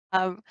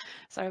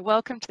So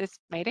welcome to this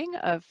meeting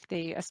of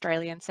the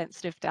Australian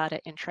Sensitive Data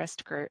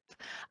Interest Group.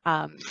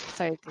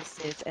 So this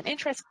is an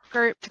interest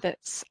group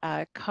that's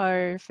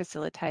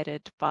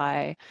co-facilitated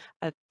by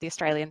the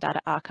Australian Data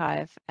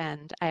Archive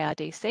and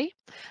ARDC,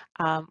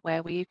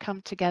 where we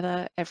come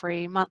together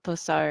every month or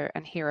so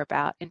and hear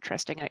about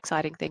interesting and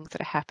exciting things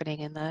that are happening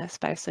in the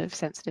space of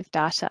sensitive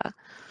data.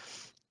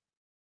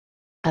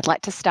 I'd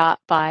like to start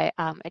by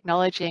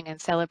acknowledging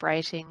and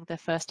celebrating the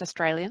first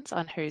Australians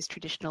on whose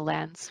traditional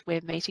lands we're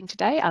meeting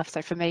today.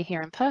 So for me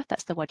here in Perth,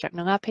 that's the Whadjuk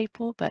Noongar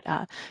people, but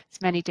it's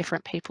many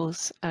different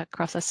peoples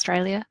across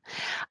Australia,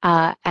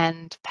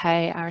 and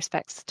pay our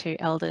respects to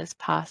elders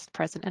past,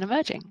 present and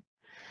emerging.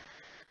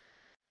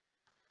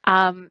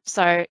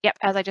 So, yep,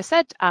 as I just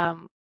said,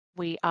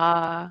 we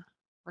are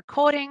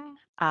recording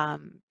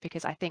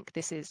because I think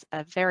this is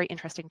a very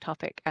interesting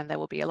topic and there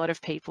will be a lot of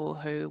people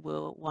who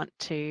will want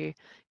to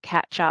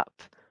catch up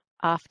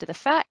after the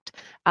fact.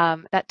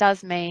 That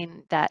does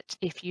mean that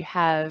if you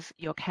have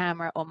your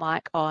camera or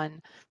mic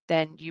on,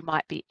 then you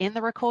might be in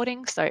the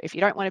recording. So if you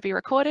don't want to be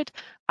recorded,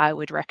 I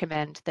would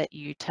recommend that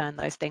you turn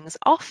those things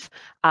off.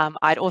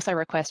 I'd also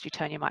request you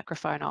turn your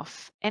microphone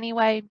off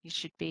anyway. You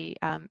should be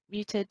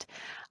muted,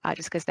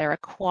 just because there are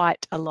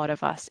quite a lot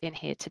of us in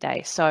here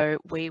today. So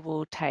we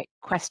will take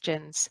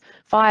questions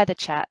via the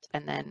chat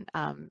and then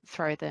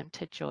throw them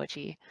to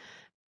Georgie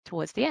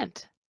towards the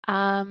end.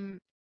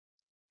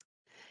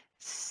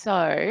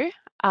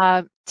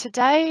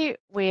 Today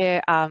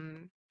we're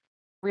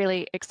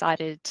really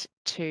excited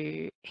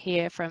to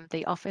hear from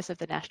the Office of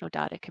the National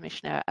Data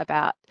Commissioner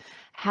about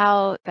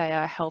how they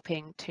are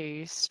helping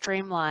to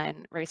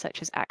streamline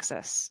researchers'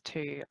 access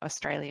to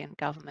Australian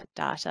government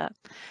data.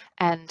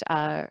 And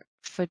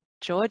for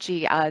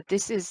Georgie,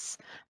 this is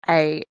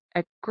a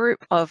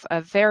group of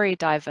a very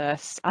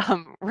diverse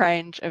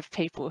range of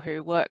people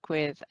who work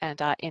with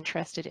and are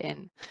interested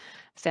in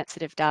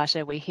sensitive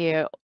data. We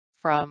hear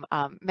from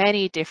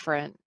many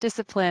different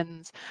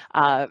disciplines,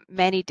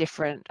 many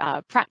different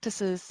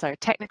practices, so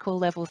technical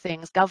level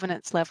things,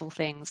 governance level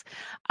things.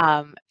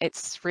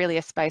 It's really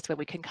a space where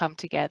we can come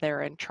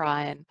together and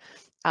try and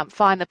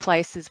find the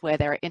places where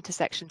there are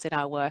intersections in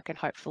our work and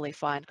hopefully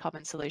find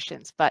common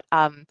solutions. But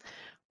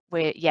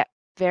we're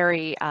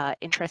very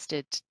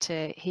interested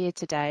to hear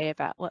today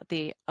about what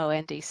the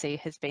ONDC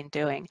has been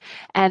doing.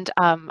 And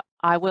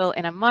I will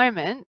in a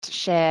moment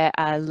share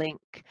a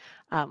link.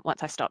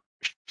 Once I stop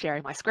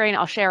sharing my screen,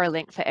 I'll share a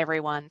link for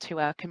everyone to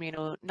our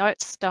communal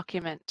notes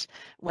document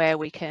where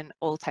we can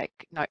all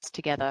take notes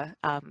together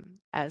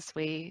as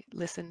we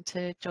listen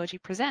to Georgie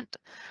present.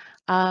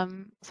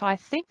 So I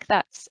think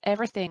that's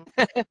everything.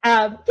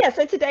 Yeah,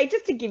 so today,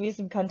 just to give you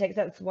some context,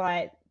 that's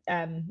why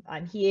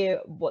I'm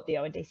here, what the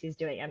ONDC is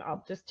doing, and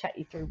I'll just chat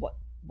you through what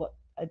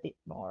a bit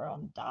more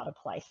on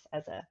Dataplace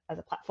as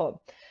a platform.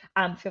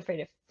 Feel free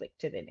to flick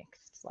to the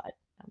next slide,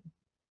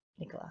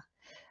 Nicola.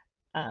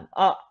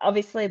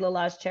 Obviously,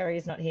 Lalaj Cherry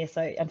is not here,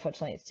 so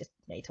unfortunately, it's just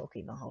me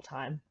talking the whole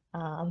time.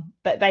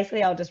 But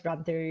basically, I'll just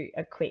run through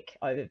a quick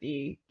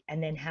overview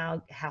and then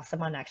how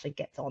someone actually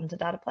gets onto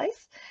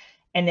Dataplace,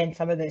 and then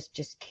some of those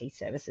just key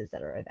services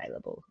that are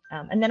available.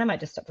 And then I might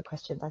just stop for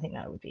questions. I think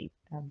that would be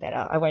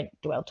better. I won't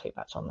dwell too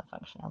much on the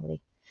functionality.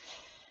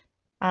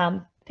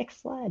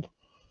 Next slide.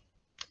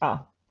 Oh,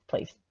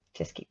 please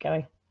just keep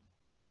going.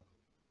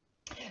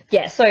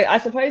 Yeah, so I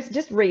suppose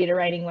just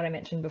reiterating what I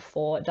mentioned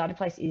before,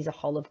 Dataplace is a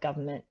whole of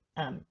government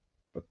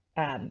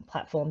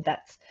platform,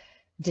 that's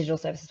digital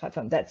services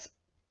platform that's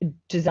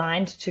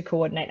designed to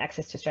coordinate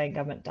access to Australian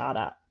government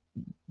data,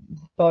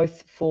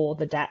 both for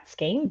the DAT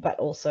scheme, but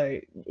also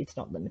it's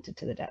not limited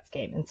to the DAT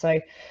scheme. And so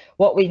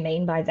what we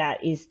mean by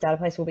that is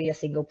Dataplace will be a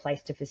single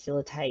place to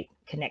facilitate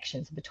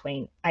connections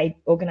between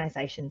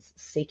organisations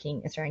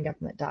seeking Australian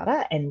government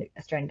data and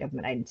Australian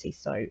government agencies.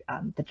 So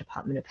the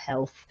Department of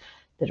Health,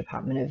 the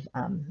Department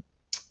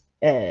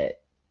of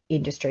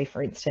Industry,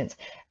 for instance,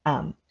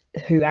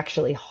 who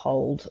actually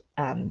hold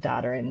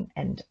data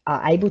and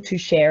are able to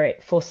share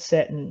it for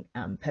certain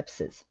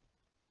purposes.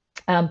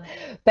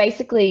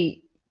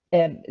 Basically,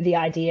 the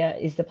idea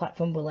is the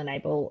platform will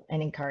enable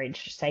and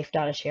encourage safe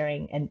data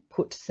sharing and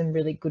put some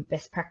really good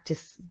best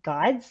practice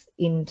guides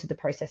into the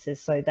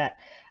processes so that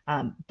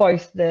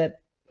both the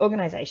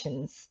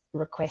organisations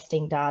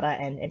requesting data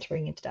and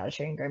entering into data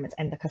sharing agreements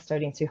and the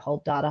custodians who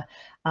hold data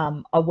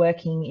are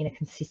working in a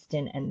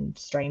consistent and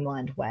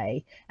streamlined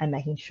way and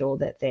making sure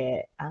that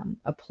they're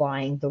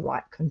applying the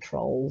right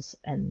controls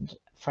and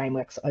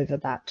frameworks over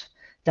that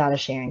data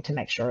sharing to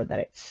make sure that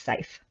it's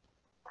safe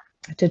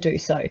to do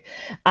so.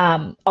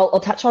 I'll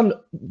touch on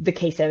the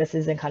key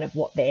services and kind of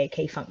what their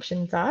key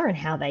functions are and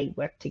how they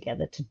work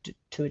together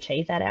to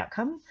achieve that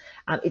outcome.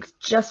 It's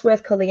just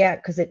worth calling out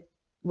because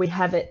we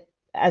have it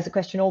as a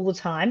question all the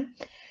time.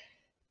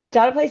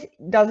 Dataplace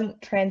doesn't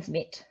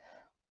transmit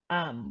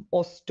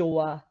or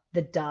store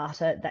the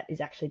data that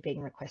is actually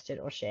being requested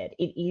or shared.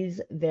 It is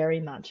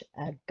very much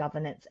a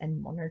governance and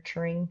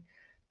monitoring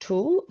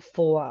tool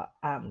for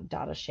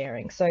data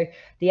sharing. So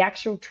the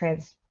actual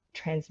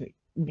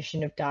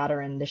transmission of data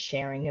and the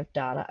sharing of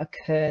data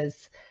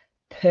occurs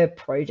per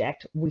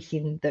project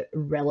within the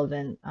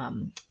relevant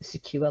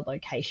secure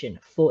location.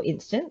 For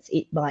instance,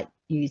 it might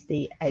use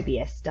the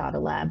ABS data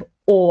lab,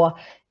 or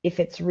if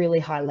it's really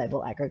high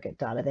level aggregate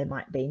data, there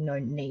might be no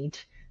need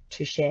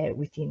to share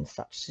within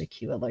such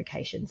secure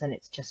locations, and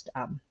it's just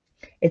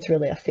it's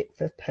really a fit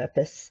for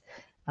purpose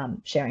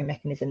sharing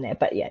mechanism there.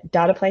 But yeah,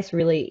 Dataplace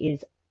really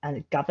is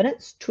a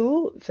governance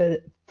tool for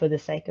the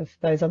sake of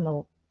those on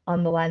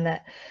the line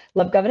that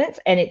love governance,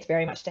 and it's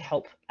very much to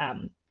help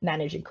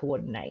manage and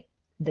coordinate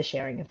the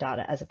sharing of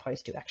data as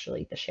opposed to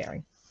actually the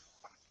sharing.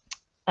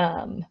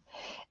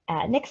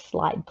 Next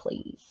slide,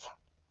 please.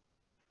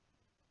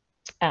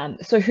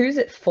 So who's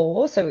it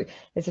for? So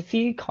there's a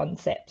few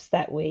concepts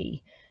that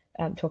we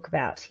talk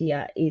about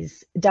here.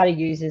 Is data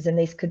users, and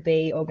these could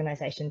be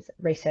organisations,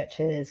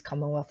 researchers,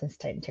 Commonwealth and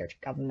state and territory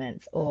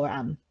governments, or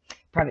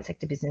private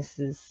sector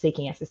businesses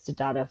seeking access to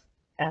data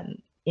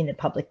in the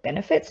public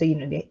benefit. So, you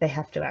know, they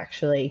have to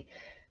actually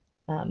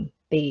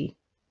be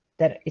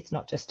that it's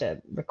not just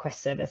a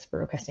request service for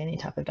requesting any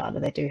type of data.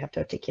 They do have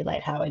to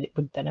articulate how it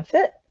would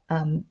benefit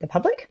the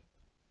public.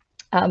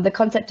 The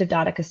concept of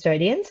data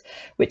custodians,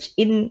 which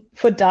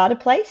for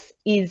Dataplace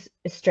is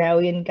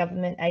Australian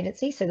government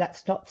agencies. So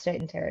that's not state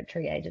and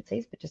territory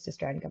agencies, but just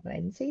Australian government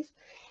agencies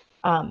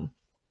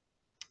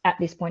at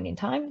this point in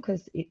time,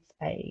 because it's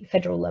a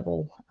federal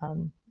level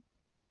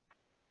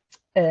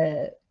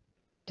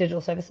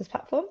digital services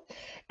platform.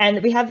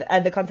 And we have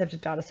the concept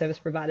of data service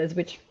providers,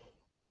 which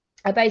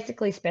are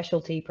basically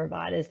specialty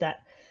providers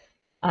that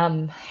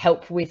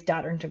help with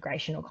data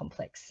integration or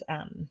complex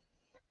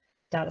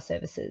data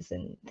services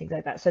and things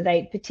like that. So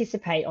they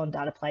participate on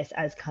Dataplace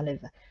as kind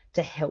of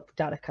to help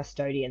data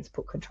custodians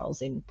put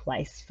controls in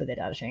place for their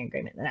data sharing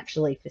agreement and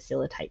actually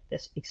facilitate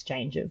this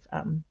exchange of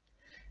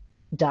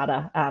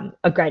data.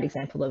 A great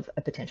example of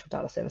a potential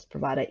data service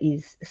provider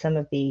is some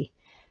of the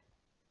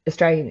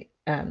Australian,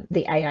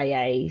 the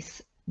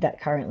AIAs that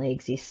currently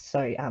exist.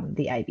 So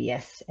the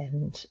ABS,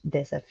 and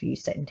there's a few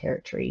state and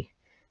territory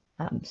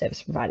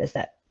service providers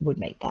that would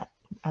meet that,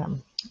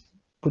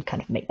 would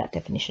kind of meet that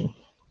definition.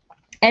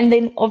 And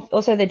then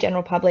also the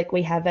general public,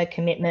 we have a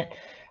commitment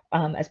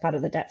as part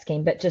of the DAT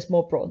scheme, but just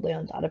more broadly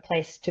on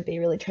Dataplace to be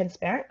really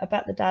transparent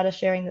about the data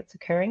sharing that's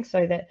occurring,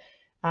 so that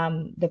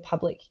the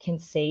public can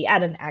see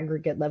at an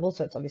aggregate level.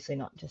 So it's obviously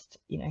not just,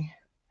 you know,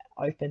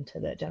 open to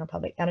the general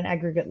public, at an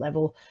aggregate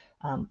level,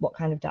 what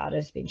kind of data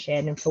has been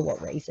shared and for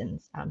what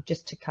reasons,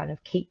 just to kind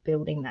of keep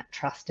building that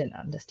trust and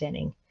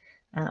understanding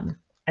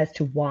as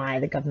to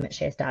why the government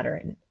shares data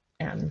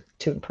and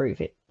to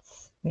improve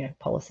its, you know,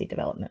 policy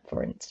development,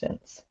 for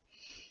instance.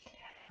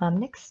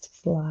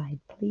 Next slide,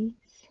 please.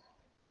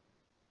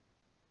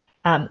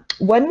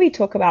 When we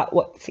talk about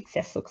what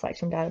success looks like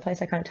from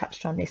Dataplace, I kind of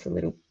touched on this a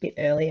little bit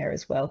earlier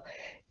as well,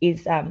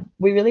 is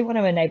we really want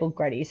to enable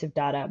greater use of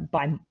data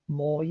by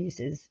more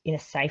users in a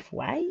safe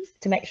way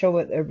to make sure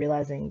that they're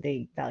realising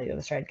the value of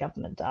Australian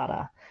government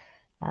data.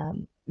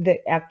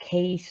 Our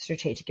key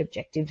strategic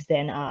objectives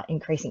then are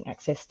increasing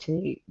access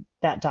to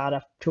that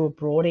data to a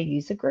broader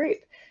user group,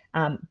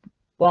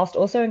 whilst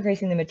also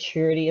increasing the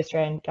maturity of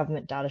Australian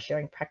government data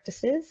sharing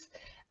practices,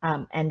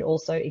 and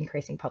also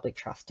increasing public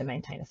trust to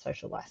maintain a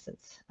social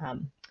licence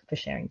for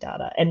sharing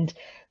data. And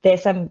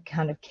there's some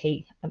kind of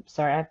key, I'm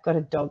sorry, I've got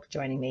a dog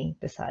joining me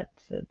besides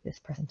for this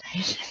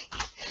presentation.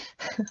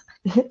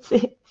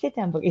 Sit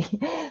down,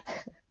 Boogie.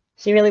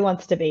 She really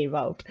wants to be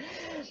involved.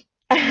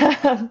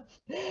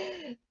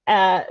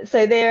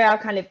 So there are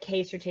kind of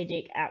key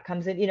strategic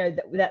outcomes, and you know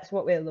that's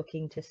what we're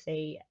looking to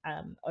see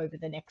over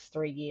the next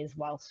 3 years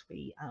whilst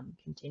we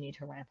continue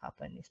to ramp up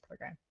in this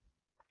program.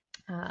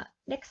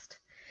 Next,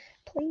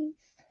 please.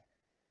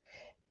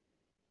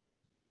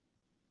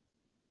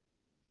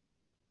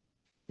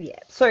 Yeah,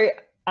 so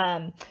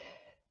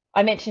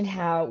I mentioned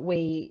how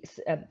we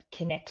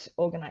connect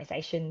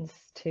organisations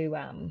to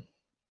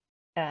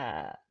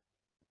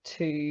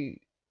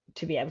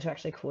be able to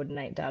actually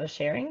coordinate data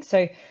sharing.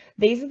 So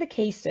these are the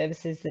key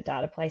services that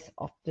Dataplace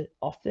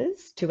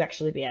offers to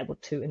actually be able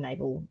to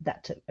enable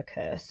that to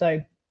occur.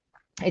 So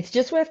it's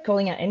just worth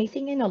calling out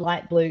anything in a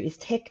light blue is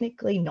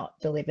technically not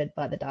delivered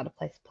by the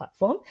Dataplace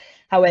platform.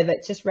 However,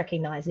 it's just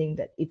recognizing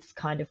that it's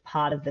kind of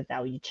part of the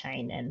value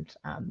chain,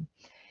 and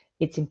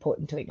it's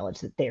important to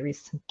acknowledge that there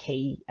is some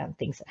key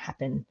things that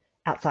happen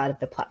outside of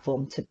the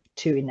platform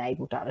to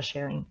enable data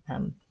sharing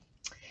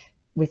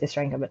with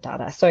Australian government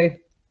data. So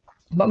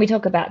when we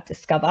talk about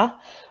Discover,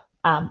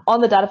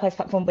 on the Dataplace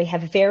platform, we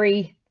have a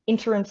very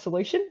interim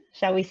solution,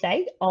 shall we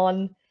say,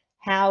 on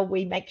how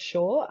we make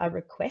sure a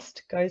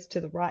request goes to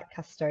the right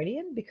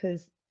custodian,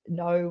 because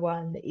no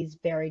one is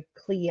very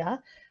clear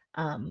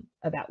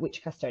about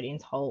which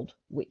custodians hold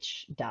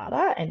which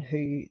data and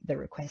who the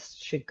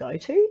request should go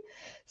to.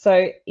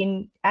 So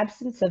in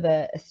absence of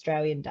an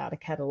Australian data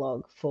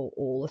catalogue for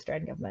all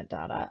Australian government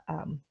data,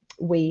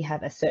 we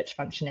have a search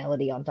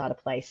functionality on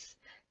Dataplace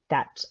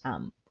that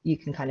you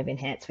can kind of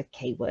enhance with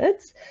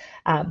keywords.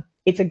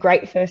 It's a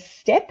great first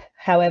step.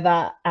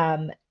 However,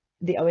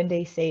 the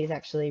ONDC is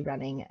actually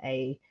running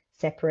a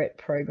separate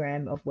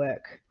program of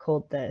work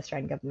called the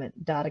Australian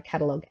Government Data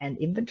Catalogue and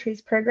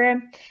Inventories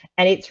Program,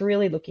 and it's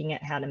really looking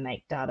at how to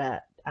make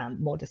data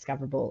more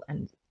discoverable.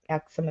 And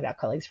some of our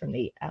colleagues from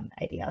the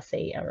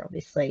ADRC are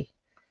obviously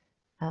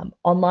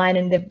online,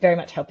 and they're very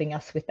much helping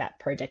us with that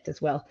project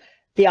as well.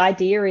 The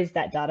idea is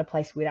that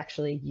Dataplace would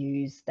actually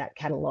use that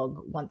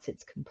catalogue once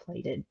it's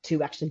completed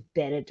to actually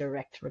better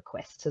direct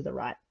requests to the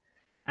right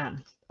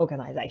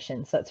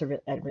organisation. So that's a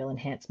real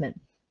enhancement.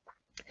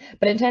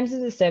 But in terms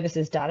of the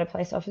services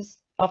Dataplace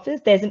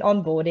offers, there's an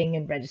onboarding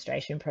and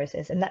registration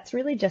process, and that's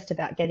really just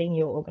about getting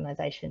your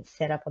organisation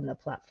set up on the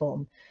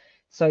platform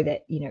so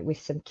that, you know,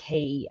 with some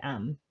key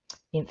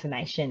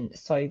information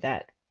so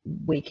that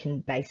we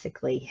can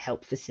basically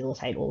help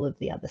facilitate all of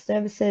the other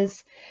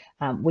services.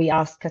 We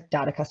ask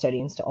data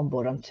custodians to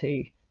onboard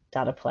onto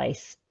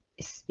Dataplace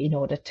in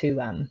order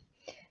to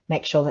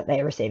make sure that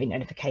they're receiving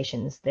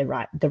notifications, the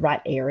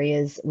right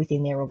areas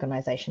within their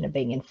organisation are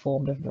being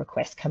informed of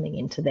requests coming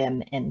into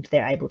them, and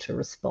they're able to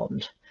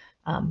respond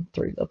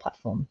through the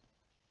platform.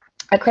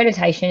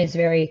 Accreditation is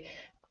very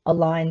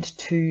aligned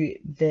to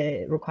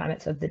the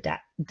requirements of the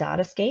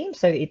data scheme.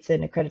 So it's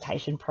an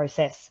accreditation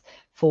process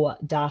for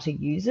data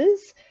users.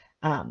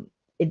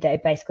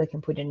 They basically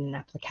can put in an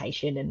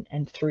application,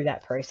 and through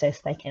that process,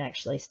 they can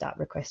actually start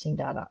requesting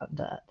data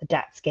under the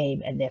DAT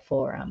scheme, and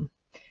therefore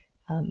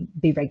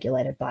be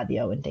regulated by the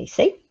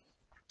ONDC.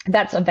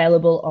 That's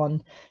available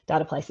on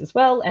Dataplace as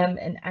well.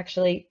 And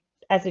actually,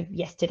 as of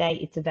yesterday,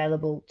 it's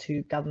available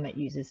to government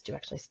users to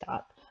actually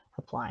start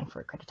applying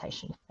for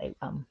accreditation if they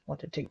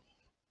wanted to.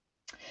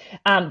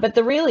 But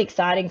the really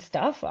exciting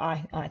stuff,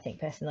 I think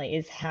personally,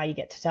 is how you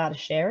get to data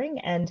sharing.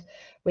 And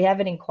we have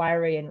an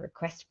inquiry and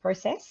request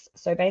process.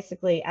 So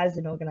basically, as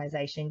an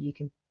organisation,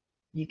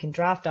 you can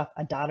draft up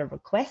a data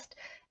request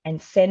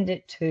and send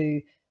it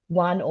to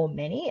one or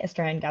many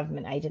Australian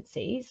government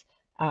agencies,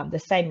 the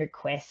same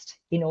request,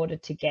 in order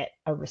to get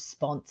a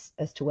response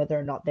as to whether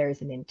or not there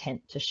is an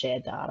intent to share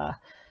data.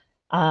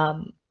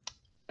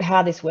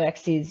 How this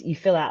works is you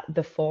fill out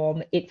the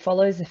form. It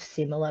follows a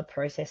similar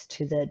process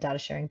to the data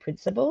sharing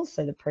principles.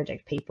 So the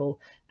project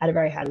people at a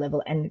very high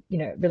level, and, you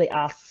know, really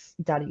asks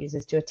data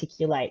users to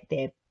articulate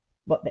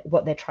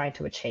what they're trying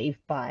to achieve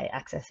by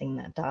accessing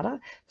that data,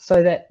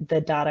 so that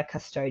the data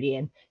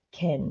custodian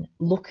can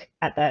look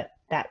at that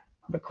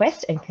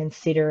request and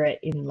consider it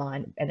in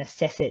line and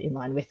assess it in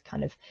line with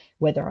kind of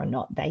whether or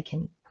not they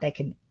can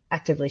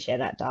actively share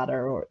that data,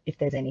 or if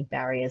there's any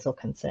barriers or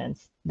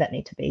concerns that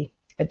need to be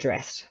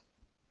addressed.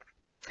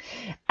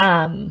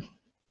 So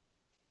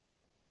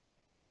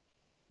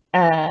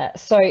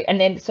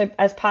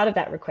as part of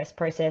that request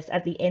process,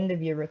 at the end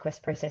of your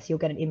request process, you'll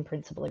get an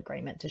in-principle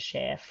agreement to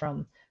share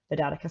from the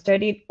data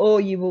custodian, or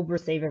you will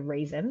receive a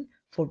reason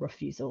for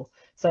refusal.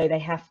 So they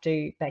have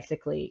to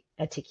basically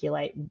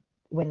articulate,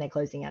 when they're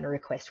closing out a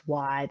request,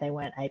 why they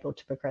weren't able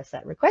to progress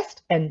that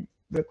request, and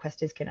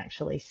requesters can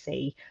actually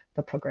see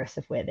the progress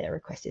of where their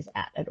request is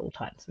at all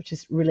times, which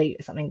is really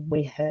something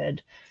we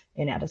heard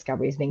in our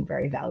discovery as being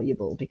very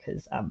valuable,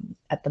 because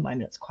at the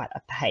moment it's quite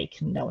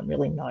opaque and no one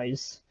really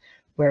knows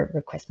where a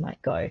request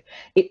might go.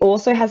 It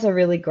also has a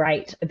really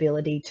great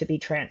ability to be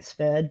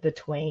transferred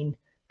between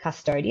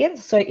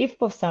custodians. So if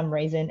for some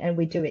reason, and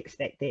we do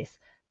expect this,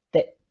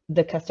 that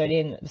the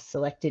custodian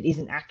selected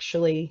isn't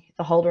actually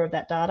the holder of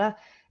that data,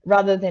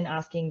 rather than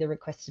asking the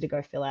requester to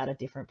go fill out a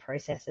different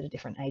process at a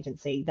different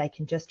agency, they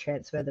can just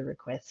transfer the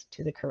request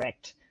to the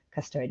correct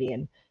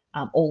custodian,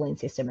 all in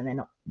system,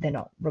 and they're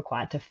not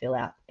required to fill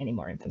out any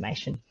more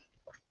information.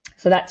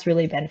 So that's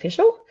really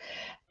beneficial.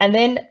 And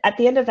then at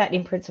the end of that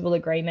in-principle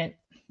agreement,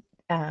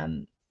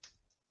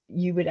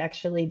 you would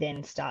actually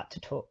then start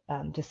to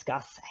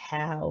discuss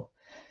how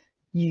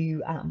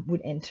you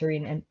would enter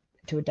into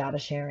a data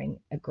sharing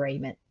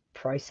agreement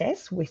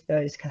process with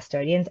those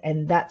custodians,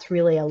 and that's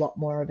really a lot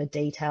more of a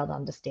detailed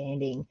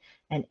understanding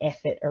and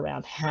effort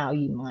around how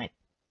you might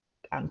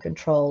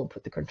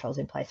put the controls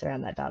in place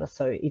around that data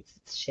so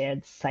it's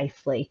shared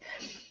safely.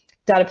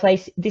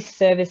 Dataplace, this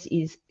service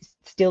is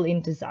still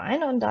in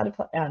design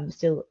on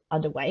still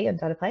underway on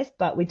Dataplace,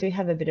 but we do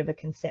have a bit of a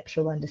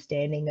conceptual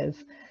understanding of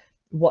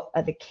what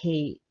are the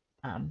key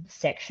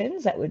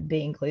sections that would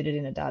be included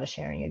in a data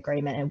sharing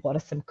agreement, and what are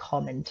some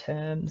common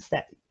terms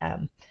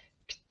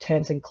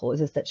and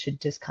clauses that should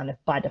just kind of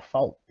by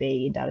default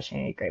be in data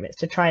sharing agreements,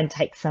 to try and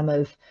take some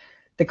of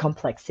the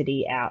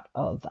complexity out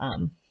of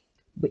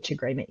which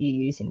agreement you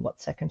use in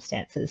what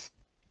circumstances.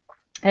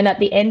 And at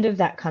the end of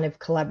that kind of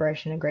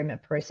collaboration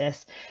agreement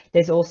process,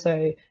 there's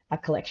also a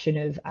collection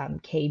of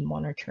key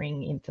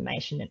monitoring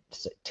information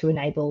to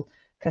enable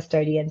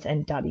custodians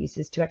and data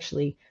users to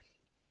actually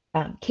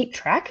keep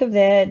track of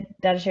their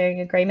data sharing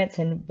agreements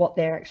and what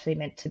they're actually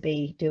meant to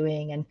be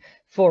doing. And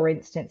for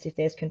instance, if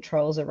there's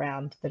controls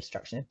around the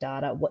destruction of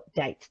data, what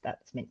dates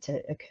that's meant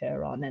to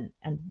occur on,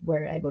 and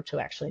we're able to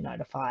actually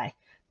notify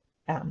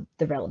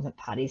the relevant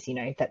parties, you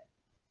know, that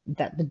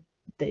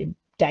the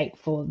date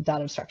for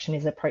data destruction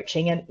is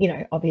approaching. And, you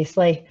know,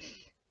 obviously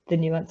the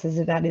nuances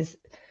of that is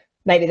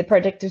maybe the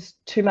project is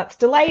 2 months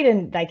delayed,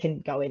 and they can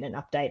go in and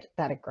update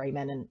that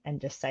agreement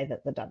and just say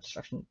that the data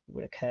destruction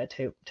would occur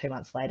two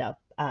months later.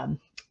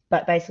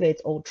 But basically,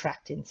 it's all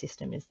tracked in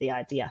system is the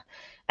idea.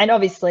 And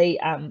obviously,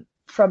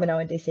 from an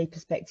ARDC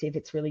perspective,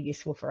 it's really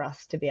useful for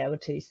us to be able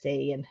to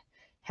see and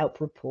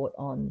help report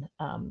on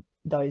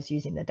those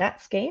using the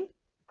DAT scheme.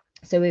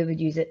 So we would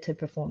use it to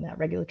perform our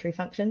regulatory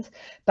functions,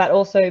 but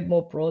also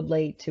more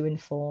broadly to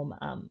inform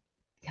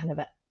kind of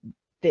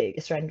the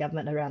Australian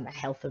government around the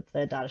health of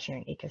the data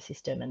sharing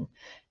ecosystem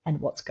and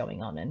what's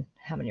going on and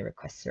how many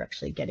requests are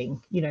actually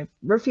getting,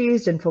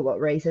 refused and for what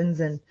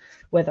reasons, and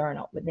whether or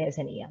not there's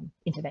any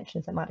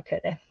interventions that might occur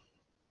there.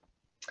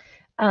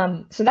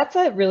 So that's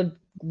a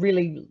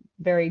really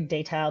very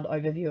detailed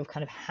overview of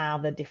kind of how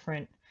the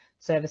different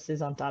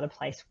services on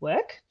Dataplace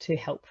work to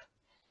help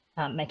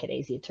make it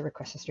easier to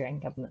request Australian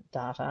government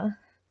data.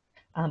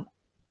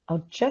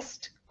 I'll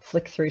just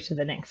flick through to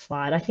the next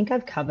slide. I think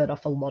I've covered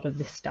off a lot of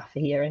this stuff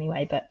here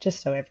anyway, but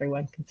just so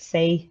everyone can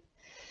see.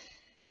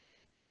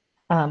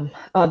 Oh,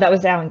 that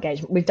was our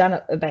engagement. We've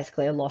done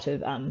basically a lot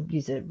of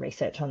user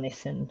research on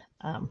this and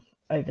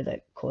over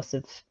the course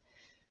of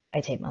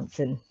 18 months,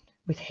 and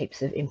with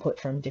heaps of input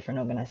from different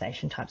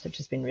organisation types, which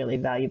has been really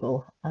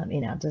valuable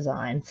in our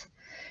designs.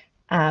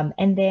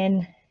 And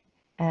then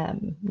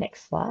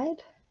next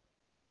slide.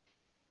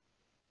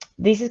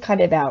 This is kind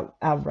of our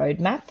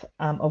roadmap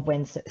of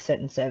when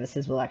certain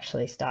services will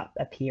actually start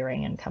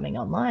appearing and coming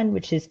online,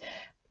 which is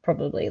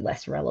probably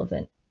less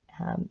relevant.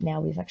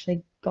 Now we've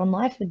actually gone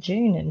live for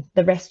June, and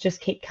the rest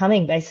just keep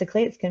coming.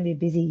 Basically, it's going to be a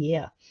busy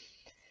year.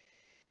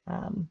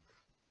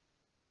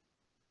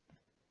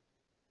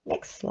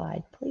 Next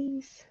slide,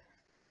 please.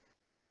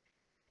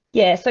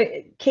 Yeah, so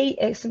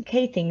some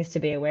key things to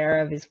be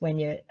aware of is when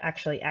you're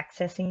actually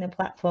accessing the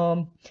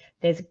platform,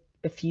 there's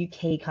a few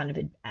key kind of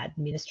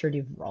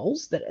administrative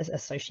roles that are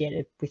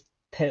associated with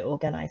per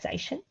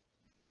organisation.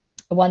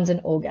 One's an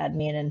org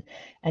admin,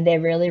 and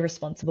they're really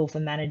responsible for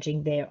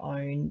managing their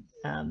own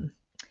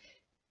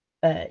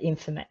their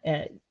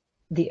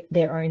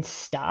own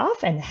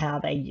staff and how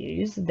they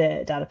use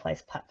the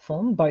Dataplace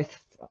platform, both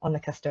on the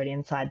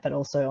custodian side but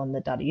also on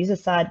the data user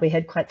side. We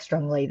heard quite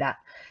strongly that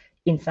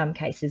in some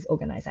cases,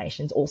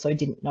 organisations also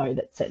didn't know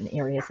that certain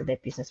areas of their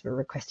business were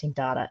requesting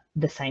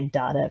the same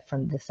data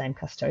from the same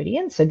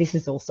custodian. So this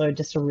is also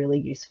just a really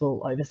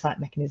useful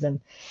oversight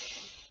mechanism.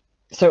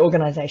 So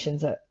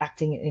organisations are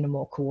acting in a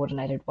more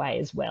coordinated way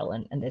as well,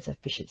 and there's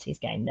efficiencies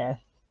gained there.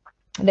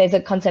 There's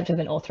a concept of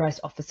an authorised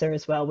officer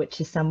as well, which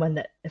is someone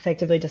that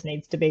effectively just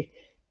needs to be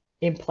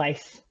in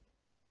place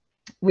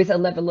with a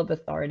level of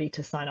authority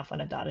to sign off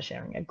on a data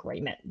sharing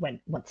agreement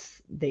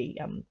once the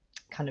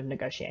kind of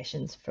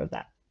negotiations for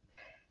that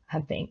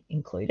have been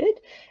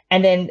included.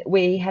 And then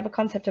we have a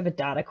concept of a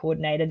data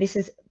coordinator. This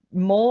is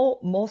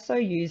more so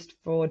used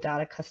for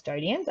data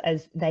custodians,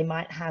 as they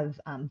might have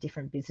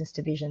different business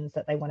divisions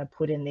that they want to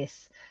put in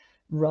this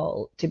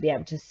role to be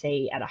able to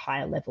see at a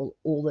higher level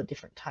all the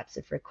different types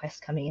of requests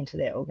coming into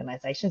their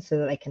organization so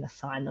that they can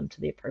assign them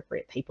to the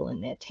appropriate people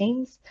in their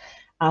teams.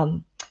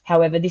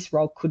 However, this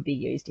role could be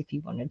used if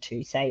you wanted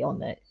to, say on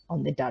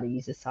the data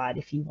user side,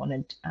 if you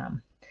wanted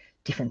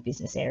different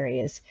business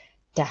areas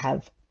to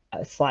have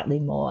a slightly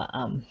more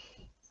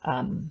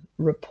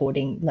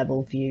reporting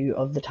level view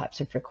of the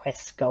types of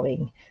requests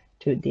going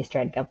to the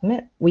Australian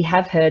government. We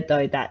have heard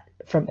though that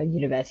from a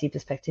university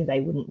perspective, they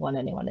wouldn't want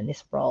anyone in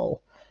this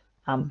role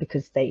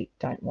because they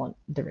don't want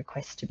the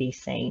requests to be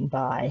seen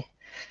by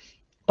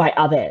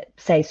other,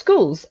 say,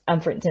 schools,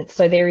 for instance.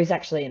 So there is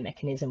actually a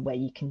mechanism where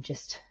you can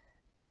just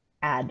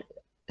add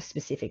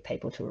specific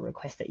people to a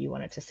request that you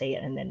wanted to see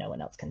it, and then no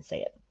one else can see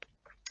it.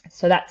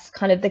 So that's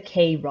kind of the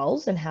key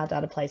roles and how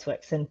Dataplace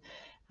works. And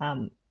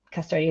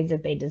custodians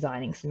have been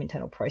designing some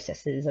internal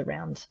processes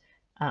around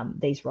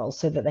these roles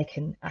so that they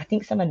can, I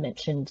think someone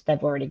mentioned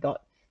they've already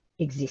got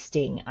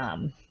existing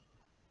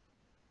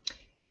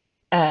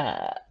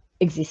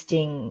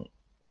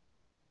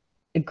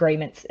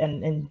agreements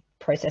and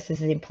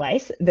processes in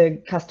place.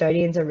 The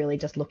custodians are really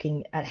just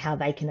looking at how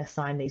they can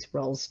assign these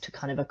roles to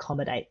kind of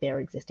accommodate their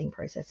existing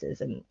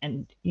processes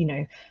and you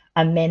know,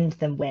 amend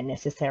them where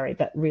necessary,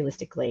 but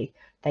realistically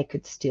they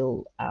could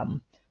still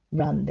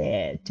run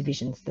their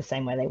divisions the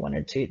same way they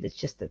wanted to. It's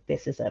just that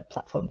this is a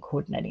platform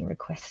coordinating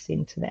requests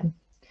into them.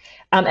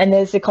 And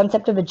there's the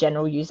concept of a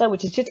general user,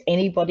 which is just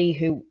anybody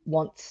who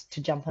wants to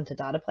jump onto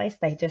Dataplace.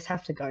 They just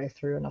have to go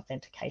through an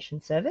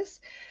authentication service,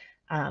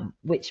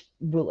 which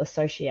will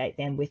associate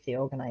them with the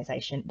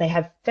organization. They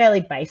have fairly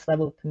base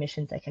level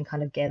permissions. They can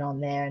kind of get on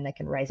there and they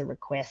can raise a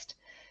request,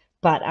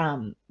 but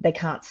they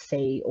can't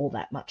see all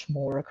that much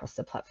more across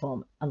the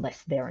platform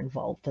unless they're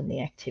involved in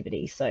the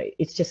activity. So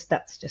it's just,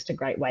 that's just a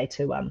great way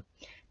to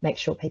make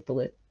sure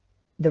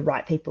the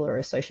right people are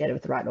associated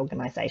with the right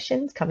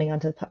organizations coming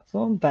onto the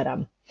platform, but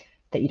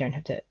that you don't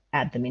have to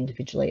add them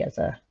individually as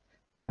a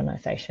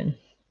organization.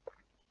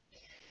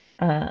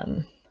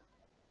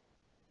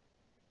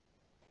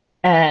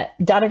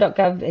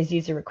 Data.gov is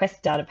user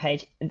request data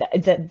page.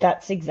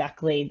 That's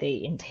exactly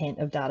the intent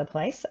of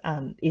Dataplace,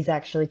 is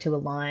actually to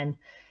align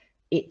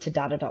it to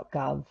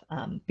data.gov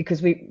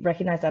because we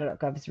recognize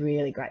data.gov is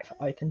really great for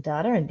open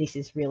data, and this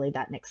is really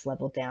that next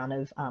level down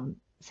of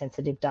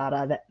sensitive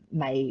data that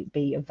may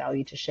be of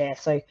value to share.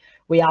 So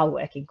we are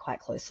working quite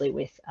closely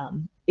with,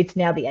 it's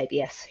now the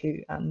ABS who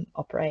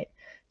operate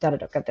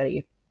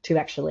data.gov.au to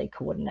actually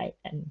coordinate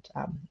and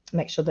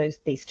make sure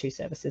these two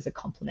services are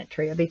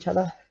complementary of each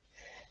other.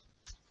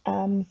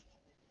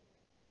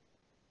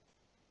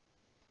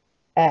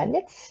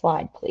 Next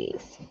slide,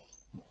 please.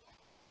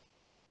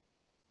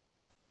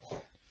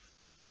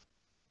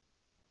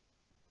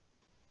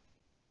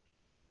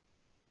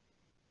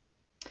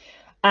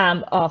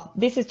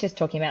 This is just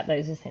talking about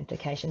those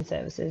authentication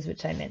services,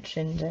 which I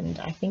mentioned, and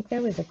I think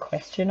there was a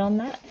question on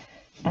that.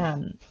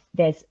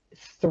 There's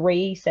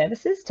 3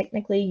 services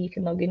technically you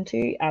can log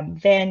into.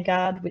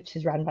 Vanguard, which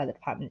is run by the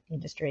Department of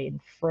Industry and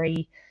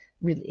free,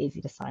 really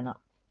easy to sign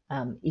up.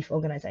 If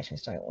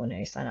organisations don't want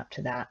to sign up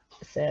to that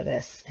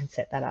service and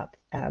set that up,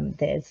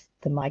 there's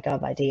the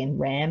MyGov ID and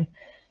RAM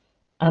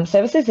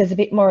services. There's a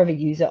bit more of a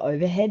user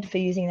overhead for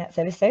using that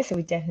service though, so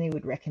we definitely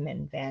would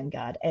recommend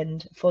Vanguard.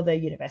 And for the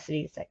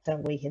university sector,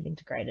 we have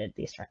integrated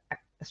the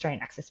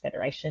Australian Access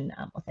Federation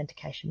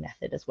authentication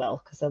method as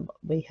well, because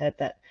we heard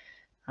that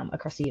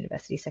across the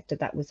university sector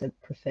that was a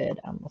preferred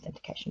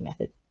authentication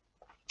method.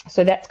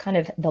 So that's kind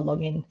of the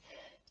login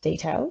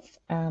details.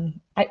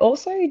 I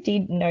also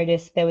did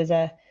notice there was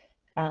a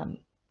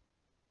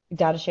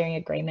data sharing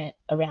agreement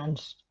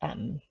around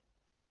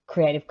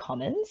Creative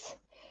Commons.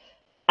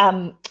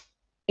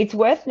 It's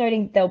worth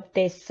noting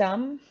there's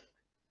some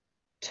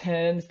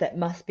terms that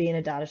must be in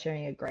a data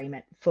sharing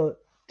agreement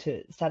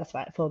to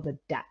satisfy it for the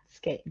DAT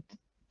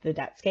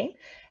scheme.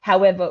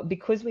 However,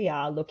 because we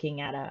are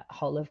looking at a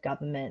whole of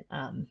government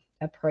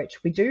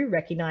approach, we do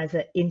recognise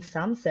that in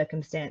some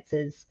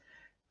circumstances,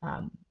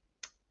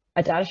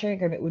 a data sharing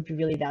agreement would be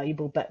really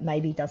valuable, but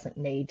maybe doesn't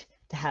need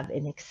to have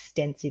an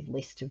extensive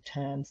list of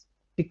terms,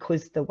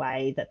 because the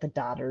way that the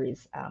data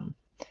is,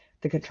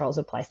 the controls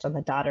are placed on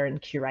the data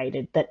and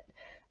curated, that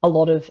a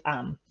lot of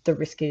the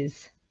risk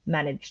is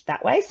managed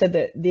that way. So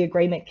the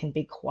agreement can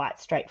be quite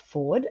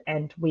straightforward,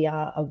 and we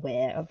are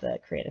aware of the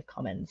Creative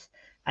Commons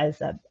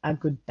as a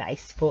good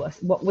base for us.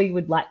 What we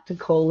would like to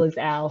call as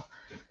our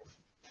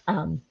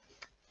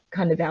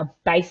kind of our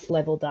base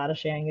level data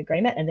sharing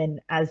agreement. And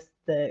then as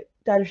the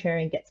data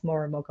sharing gets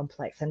more and more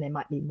complex, and there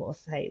might be more,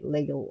 say,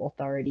 legal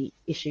authority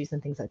issues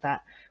and things like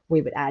that,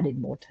 we would add in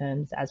more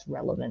terms as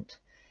relevant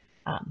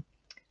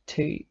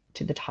to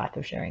the type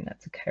of sharing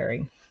that's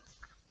occurring.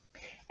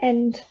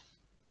 And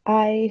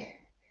I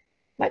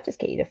might just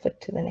get you to flip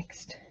to the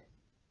next.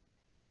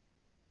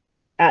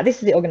 This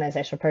is the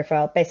organizational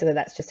profile. Basically,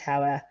 that's just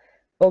how a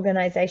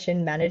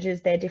organization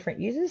manages their different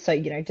users. So,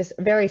 just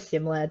very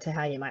similar to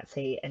how you might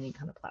see any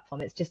kind of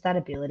platform. It's just that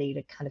ability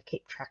to kind of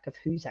keep track of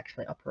who's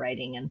actually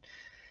operating, and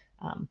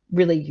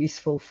really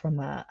useful from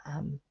a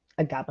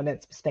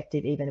governance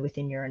perspective, even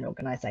within your own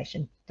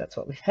organization. That's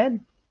what we've heard.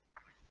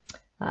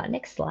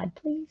 Next slide,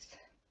 please.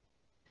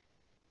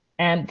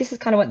 This is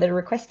kind of what the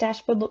request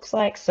dashboard looks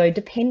like. So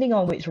depending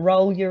on which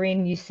role you're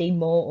in, you see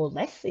more or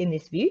less in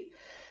this view.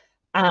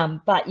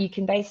 But you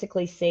can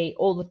basically see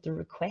all of the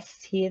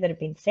requests here that have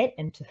been sent,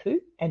 and to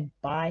who and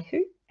by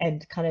who,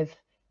 and kind of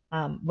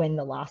when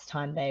the last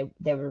time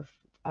there were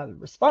a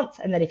response.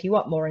 And then if you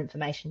want more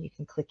information, you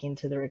can click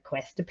into the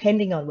request.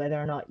 Depending on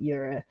whether or not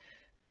you're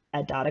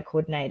a data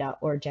coordinator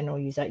or a general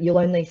user, you'll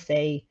only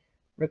see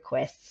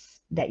requests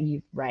that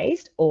you've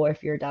raised, or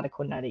if you're a data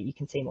coordinator, you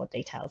can see more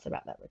details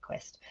about that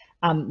request.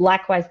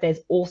 Likewise,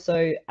 there's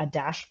also a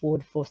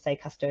dashboard for, say,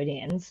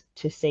 custodians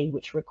to see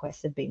which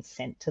requests have been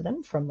sent to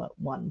them from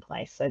one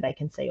place, so they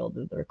can see all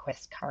of the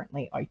requests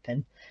currently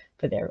open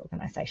for their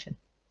organization.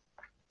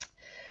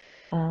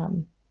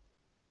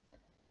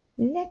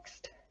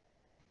 Next.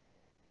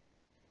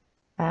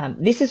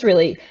 This is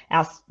really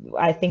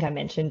I think I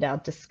mentioned our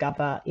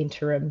Discover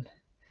interim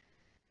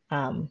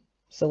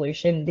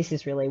solution. This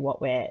is really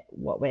what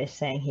we're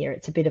saying here.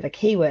 It's a bit of a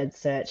keyword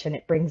search, and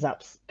it brings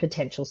up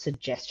potential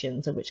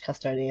suggestions of which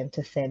custodian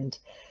to send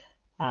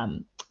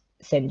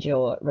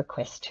your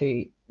request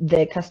to.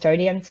 The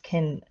custodians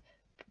can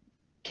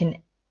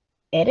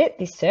edit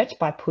this search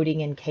by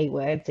putting in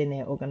keywords in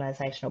their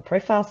organizational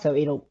profile. So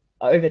it'll,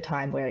 over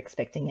time, we're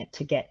expecting it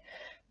to get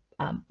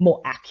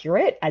more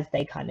accurate as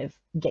they kind of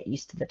get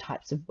used to the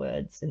types of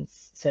words and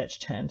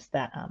search terms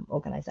that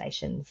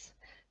organizations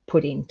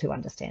put in to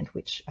understand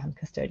which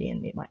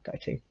custodian it might go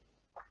to.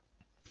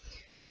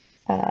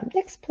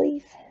 Next,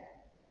 please.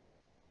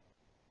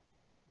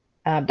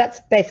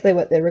 That's basically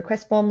what the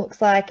request form looks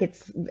like.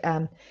 It's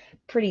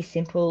pretty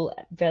simple,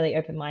 fairly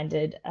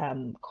open-minded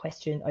open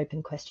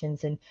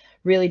questions, and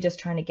really just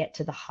trying to get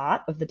to the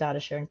heart of the data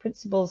sharing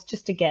principles,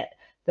 just to get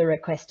the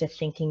requester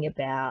thinking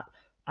about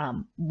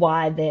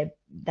why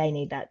they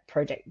need that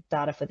project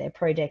data for their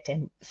project,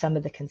 and some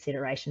of the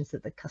considerations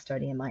that the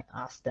custodian might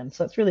ask them.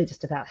 So it's really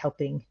just about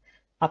helping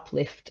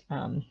uplift.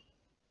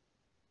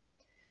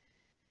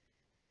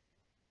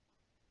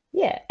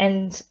 Yeah,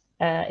 and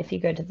if you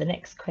go to the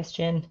next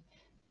question,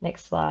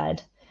 next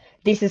slide,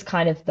 this is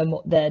kind of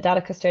the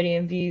data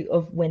custodian view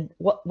of when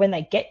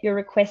they get your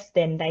request,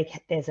 then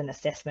there's an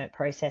assessment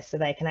process, so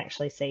they can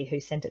actually see who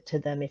sent it to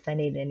them. If they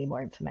need any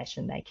more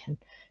information, they can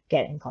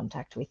get in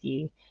contact with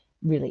you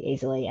really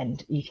easily,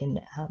 and you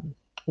can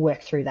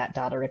work through that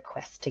data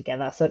request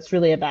together. So it's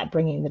really about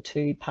bringing the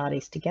two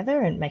parties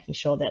together and making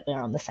sure that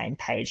they're on the same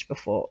page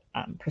before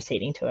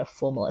proceeding to a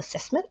formal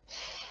assessment.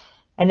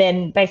 And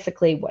then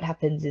basically what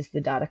happens is the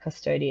data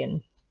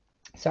custodian,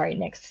 sorry,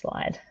 next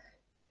slide,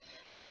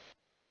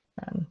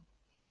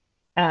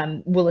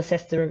 will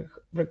assess the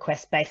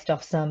request based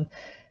off some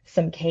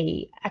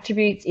key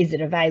attributes. Is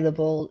it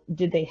available?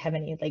 Did they have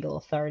any legal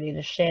authority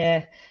to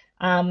share?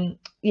 You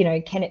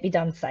know, can it be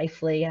done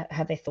safely?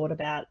 Have they thought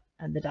about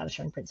the data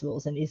sharing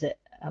principles, and is it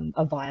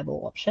a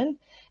viable option?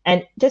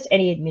 And just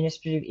any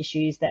administrative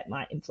issues that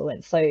might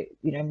influence. So,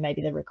 you know,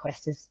 maybe the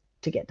request is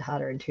to get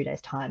data in 2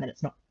 days' time, and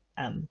it's not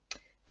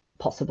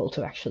possible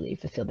to actually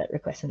fulfill that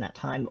request in that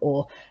time,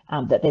 or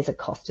that there's a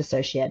cost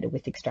associated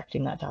with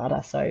extracting that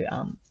data. So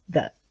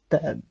that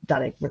the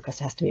data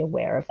requester has to be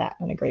aware of that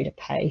and agree to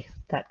pay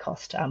that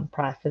cost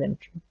prior for them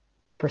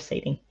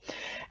proceeding.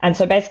 And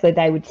so basically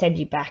they would send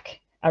you back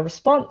a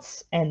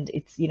response, and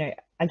it's, you know,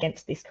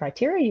 against this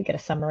criteria, you get a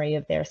summary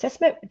of their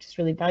assessment, which is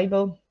really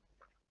valuable.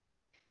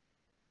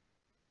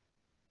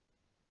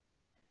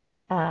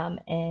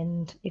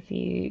 And if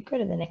you go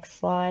to the next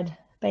slide,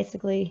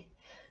 basically,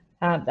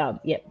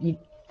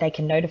 they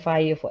can notify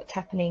you of what's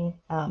happening,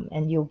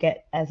 and you'll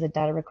get, as a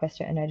data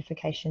requester, a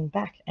notification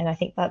back. And I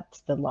think that's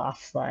the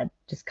last slide,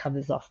 just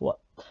covers off what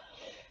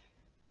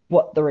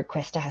the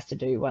requester has to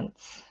do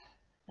once,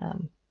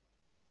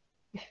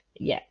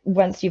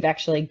 once you've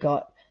actually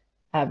got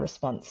a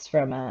response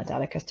from a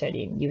data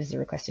custodian. You as a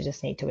requester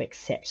just need to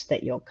accept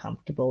that you're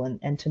comfortable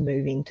and to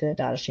move into a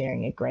data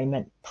sharing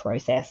agreement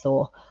process,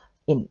 or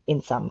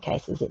in some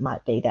cases it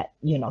might be that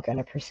you're not going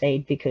to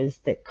proceed because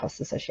the costs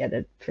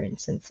associated, for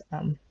instance,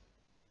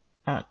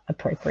 aren't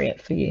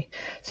appropriate for you.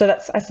 So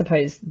that's, I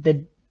suppose,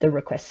 the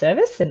request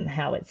service and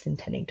how it's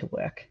intending to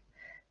work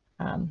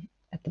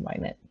at the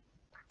moment.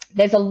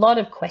 There's a lot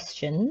of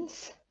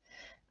questions.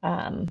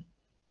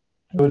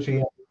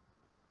 Georgie,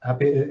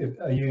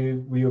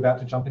 were you about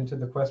to jump into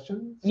the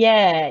questions?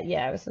 Yeah,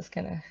 I was just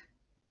gonna.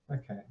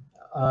 Okay.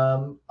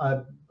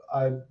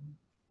 I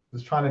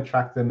was trying to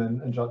track them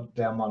and jot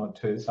down one or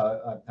two,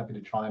 so I'm happy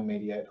to try and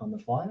mediate on the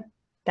fly.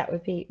 That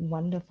would be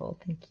wonderful,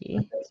 thank you.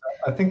 Okay,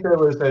 so I think there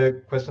was a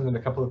question that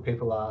a couple of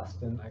people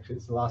asked, and actually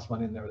it's the last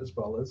one in there as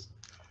well, as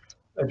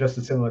addressed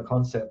a similar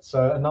concept.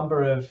 So a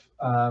number of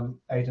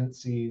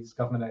agencies,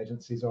 government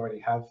agencies, already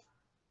have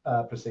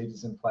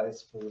procedures in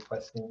place for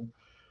requesting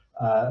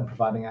and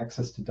providing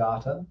access to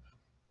data.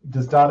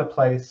 Does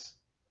Dataplace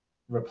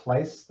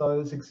replace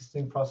those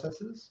existing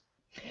processes?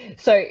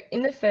 So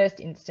in the first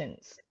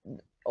instance,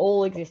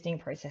 all existing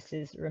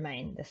processes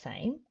remain the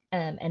same.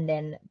 And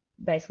then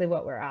basically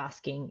what we're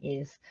asking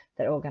is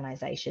that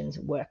organizations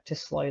work to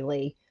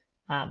slowly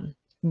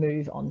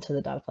move onto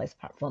the Dataplace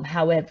platform.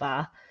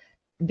 However,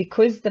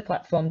 because the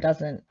platform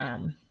doesn't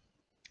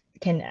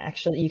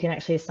you can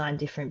actually assign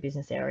different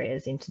business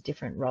areas into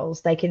different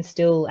roles, they can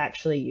still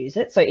actually use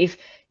it. So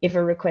if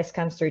a request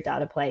comes through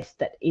Dataplace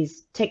that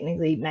is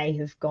technically may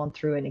have gone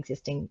through an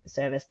existing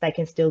service, they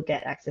can still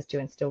get access to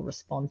and still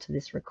respond to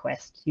this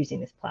request using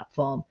this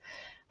platform,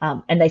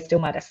 and they still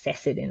might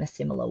assess it in a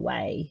similar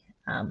way.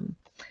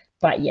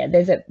 But yeah,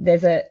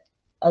 there's a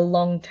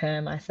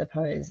long-term, I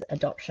suppose,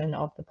 adoption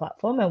of the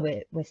platform, and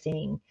we're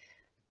seeing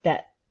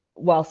that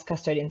whilst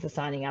custodians are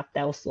signing up,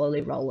 they'll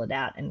slowly roll it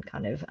out and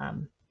kind of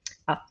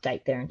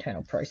update their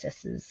internal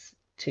processes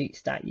to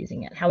start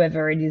using it.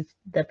 However, it is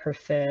the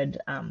preferred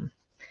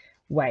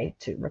way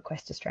to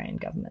request Australian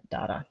government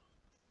data.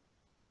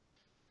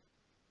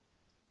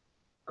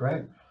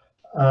 Great.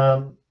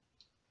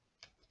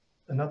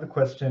 Another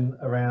question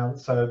around,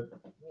 so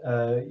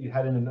you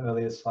had in an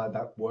earlier slide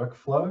that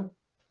workflow,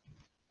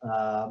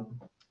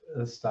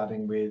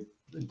 starting with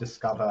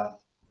discover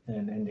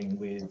and ending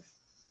with,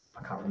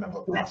 I can't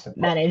remember what the last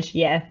manage,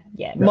 yeah.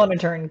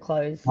 Monitor and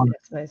close, I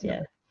suppose,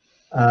 yeah.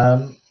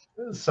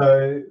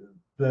 So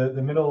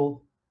the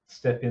middle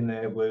step in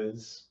there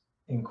was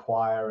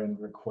inquire and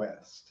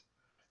request.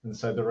 And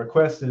so the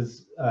request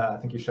is, I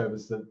think you showed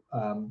us the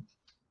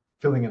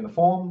filling in the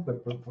form,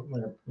 but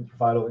we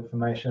provide all the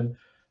information.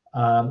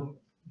 Can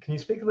you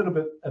speak a little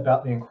bit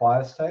about the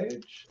inquire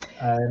stage,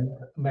 and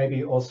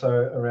maybe also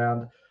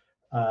around,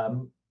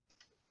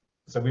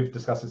 so we've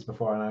discussed this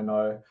before and I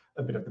know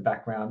a bit of the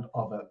background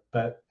of it,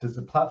 but does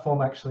the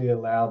platform actually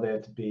allow there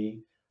to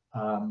be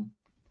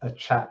a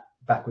chat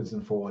backwards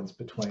and forwards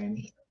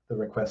between the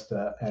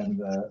requester and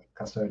the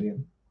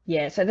custodian?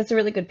 Yeah, so that's a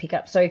really good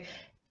pickup. So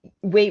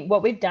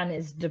what we've done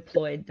is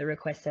deployed the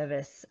request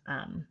service,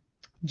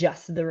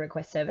 just the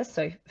request service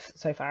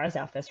so far as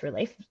our first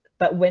release.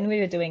 But when we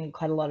were doing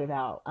quite a lot of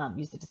our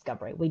user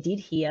discovery, we did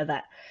hear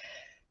that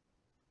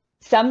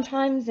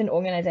sometimes an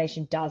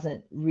organization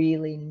doesn't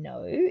really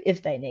know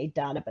if they need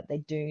data, but they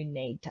do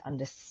need to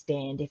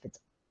understand if it's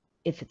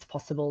if it's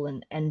possible,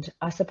 and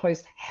I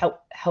suppose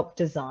help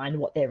design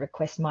what their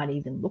request might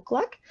even look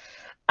like.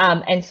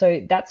 And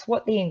so that's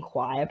what the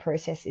inquire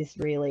process is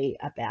really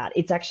about.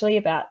 It's actually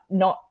about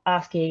not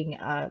asking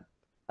a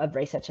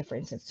researcher, for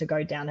instance, to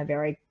go down a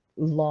very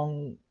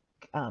long,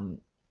 well,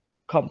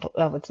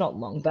 it's not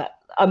long, but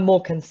a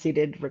more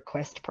considered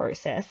request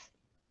process.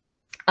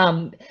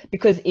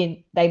 Because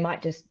they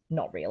might just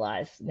not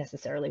realize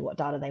necessarily what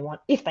data they want,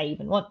 if they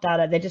even want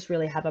data. They just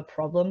really have a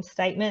problem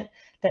statement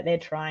that they're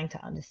trying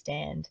to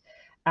understand.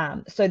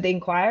 So the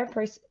inquiry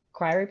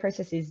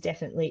process is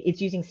definitely,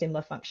 it's using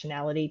similar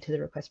functionality to the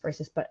request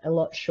process, but a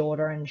lot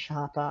shorter and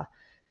sharper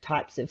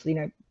types of,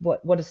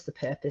 what is the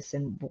purpose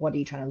and what are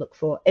you trying to look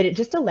for? And it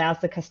just allows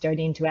the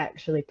custodian to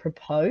actually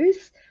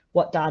propose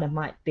what data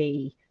might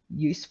be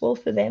useful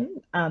for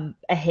them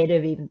ahead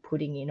of even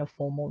putting in a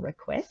formal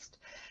request.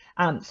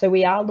 So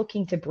we are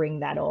looking to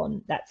bring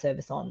that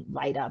service on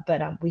later,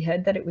 but we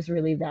heard that it was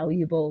really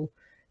valuable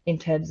in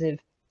terms of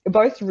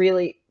both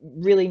really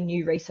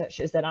new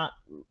researchers that aren't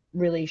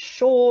really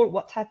sure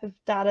what type of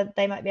data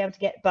they might be able to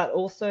get, but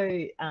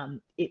also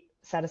it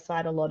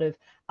satisfied a lot of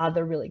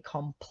other really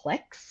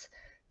complex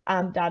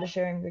data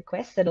sharing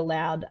requests that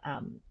allowed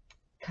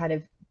kind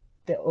of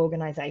the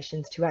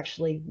organizations to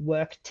actually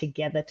work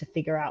together to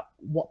figure out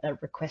what the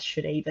request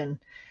should even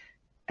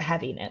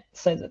have in it,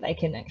 so that they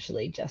can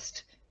actually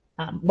just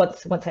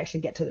once they actually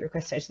get to the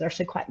request stage, they're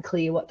actually quite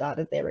clear what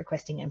data they're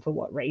requesting and for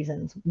what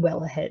reasons,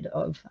 well ahead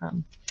of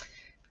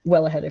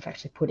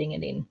actually putting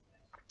it in.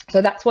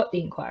 So that's what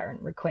the inquire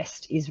and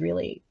request is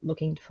really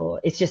looking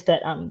for. It's just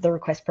that the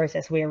request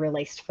process we're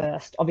released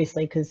first,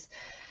 obviously, because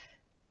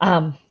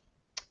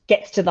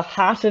gets to the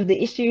heart of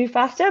the issue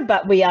faster,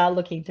 but we are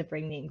looking to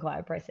bring the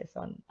inquire process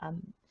on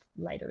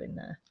later in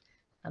the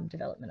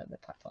development of the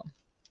platform.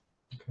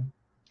 Okay,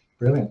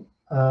 brilliant.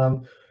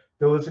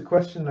 There was a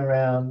question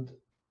around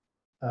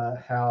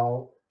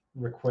how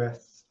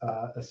requests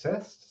are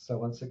assessed. So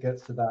once it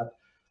gets to that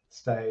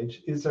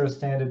stage, is there a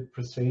standard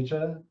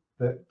procedure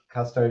that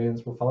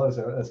custodians will follow? Is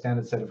there a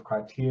standard set of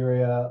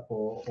criteria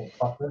or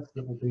process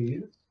that will be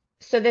used?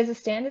 So there's a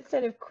standard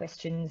set of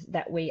questions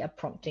that we are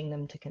prompting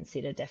them to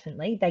consider,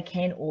 definitely. They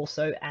can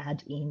also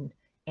add in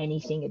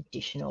anything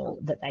additional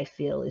that they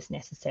feel is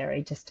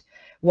necessary. Just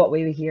what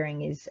we were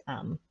hearing is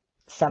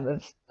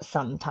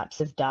some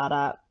types of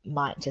data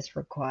might just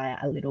require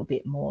a little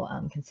bit more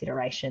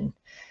consideration,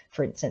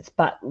 for instance.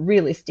 But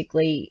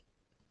realistically,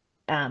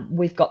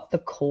 we've got the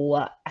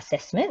core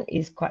assessment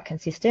is quite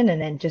consistent,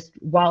 and then just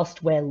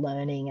whilst we're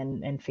learning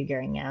and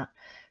figuring out,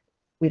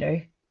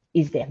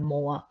 is there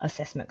more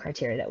assessment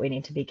criteria that we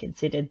need to be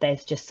considered,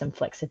 there's just some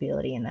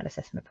flexibility in that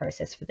assessment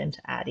process for them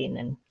to add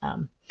in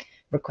and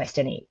request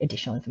any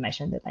additional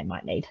information that they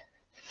might need.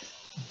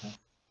 Okay.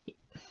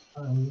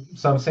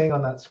 So I'm seeing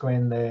on that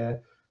screen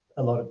there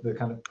a lot of the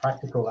kind of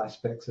practical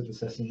aspects of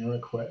assessing your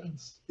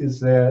requests. Is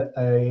there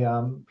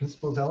a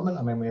principles element?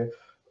 I mean, we're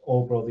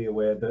all broadly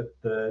aware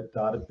that the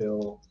Data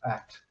Bill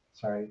Act,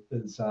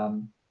 is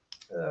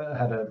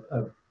had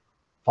a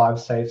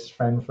 5 safes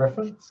frame of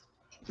reference.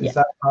 Is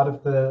that part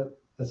of the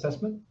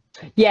assessment?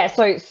 Yeah.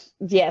 So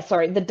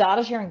the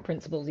data sharing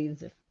principles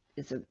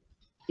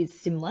is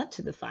similar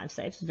to the 5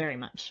 safes, very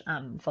much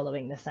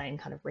following the same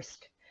kind of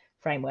risk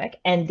framework,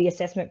 and the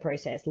assessment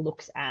process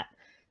looks at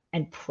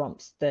and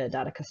prompts the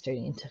data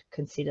custodian to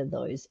consider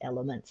those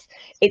elements.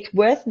 It's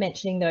worth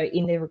mentioning though,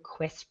 in the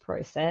request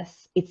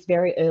process, it's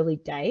very early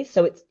days,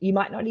 so you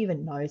might not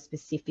even know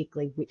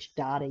specifically which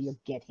data you're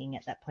getting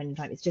at that point in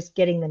time. It's just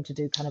getting them to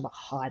do kind of a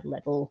high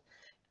level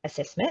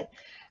assessment,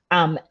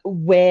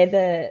 where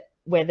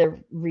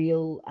the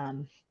real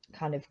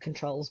kind of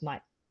controls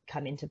might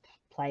come into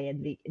play,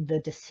 and the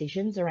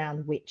decisions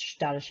around which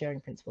data sharing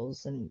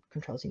principles and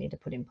controls you need to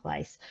put in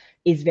place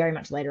is very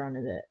much later on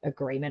in the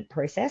agreement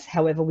process.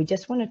 However, we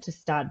just wanted to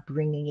start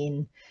bringing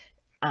in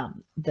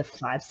the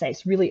 5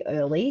 safes really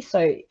early,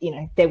 so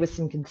there was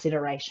some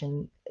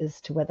consideration as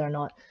to whether or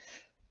not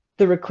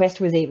the request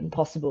was even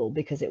possible,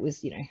 because it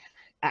was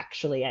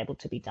actually able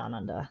to be done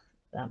under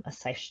a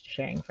safe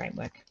sharing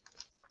framework.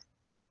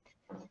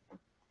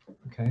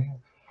 Okay.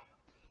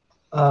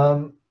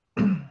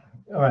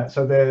 All right,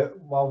 so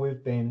while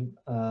we've been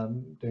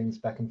doing this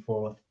back and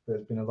forth,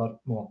 there's been a lot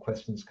more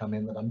questions come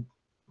in that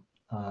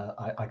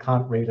I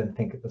can't read and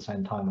think at the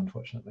same time,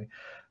 unfortunately.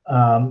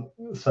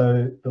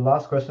 So the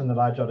last question that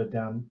I jotted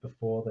down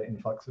before the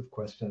influx of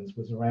questions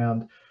was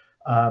around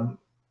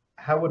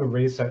how would a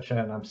researcher,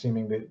 and I'm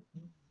assuming that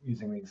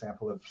using the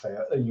example of, say,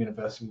 a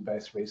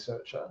university-based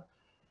researcher,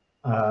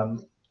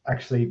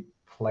 actually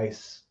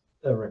place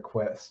a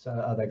request?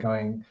 Are they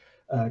going...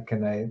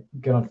 can they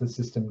get onto the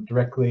system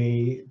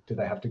directly? Do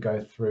they have to go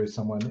through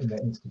someone in their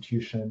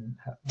institution?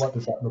 What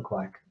does that look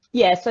like?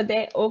 Yeah, so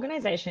their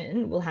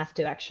organization will have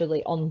to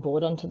actually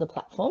onboard onto the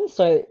platform.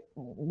 So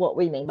what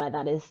we mean by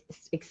that is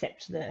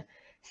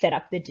set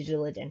up the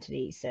digital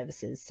identity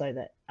services so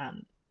that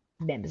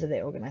members of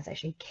their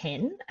organisation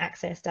can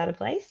access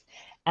Dataplace,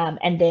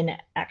 and then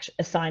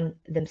assign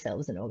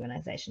themselves an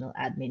organisational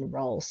admin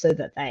role so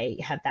that they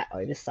have that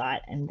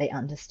oversight and they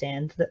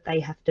understand that they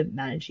have to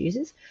manage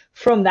users.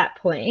 From that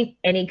point,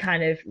 any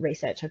kind of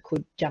researcher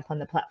could jump on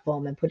the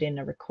platform and put in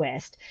a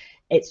request.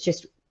 It's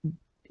just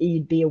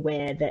you'd be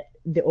aware that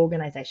the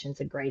organisation's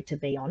agreed to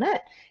be on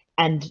it,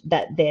 and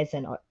that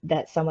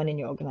that someone in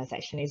your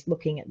organisation is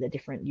looking at the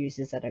different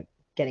users that are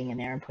getting in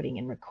there and putting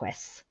in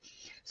requests.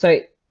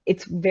 So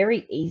it's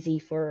very easy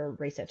for a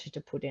researcher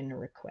to put in a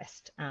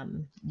request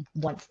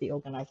once the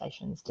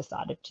organisation's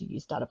decided to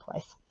use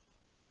Dataplace.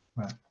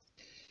 Right.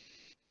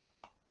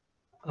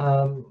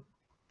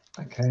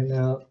 Okay,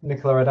 now,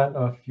 Nicola, I don't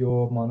know if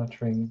you're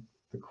monitoring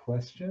the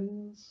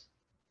questions.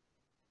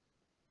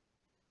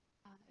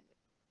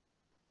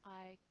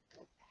 I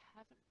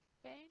haven't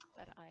been,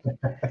 but I can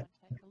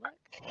take a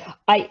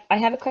look. I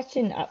have a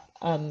question up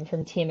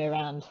from Tim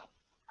around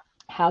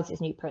how's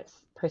this new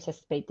process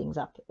speed things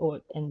up,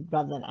 and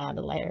rather than add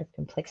a layer of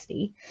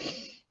complexity.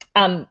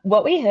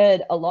 What we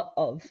heard a lot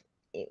of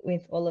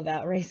with all of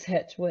our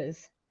research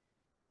was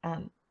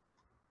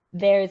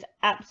there is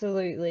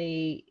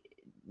absolutely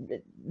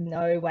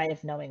no way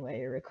of knowing where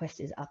your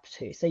request is up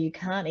to. So you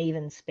can't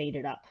even speed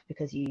it up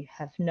because you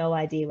have no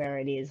idea where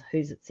it is,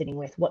 who's it sitting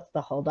with, what's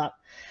the hold up.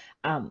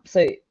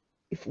 So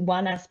if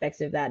one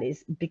aspect of that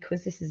is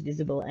because this is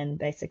visible and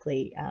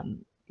basically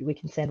we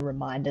can send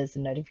reminders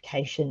and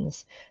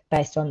notifications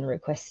based on the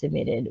request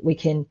submitted. We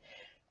can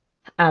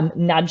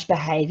nudge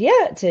behavior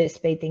to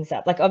speed things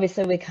up. Like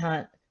obviously we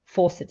can't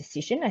force a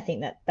decision. I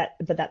think but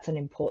that's an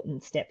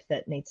important step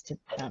that needs to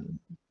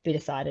be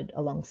decided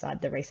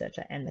alongside the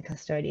researcher and the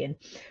custodian.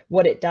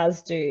 What it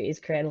does do is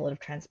create a lot of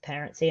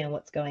transparency on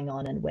what's going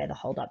on and where the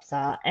holdups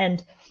are.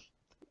 And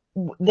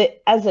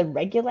as a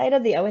regulator,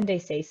 the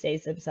ONDC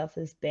sees themselves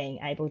as being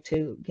able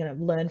to,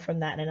 learn from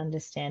that and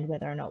understand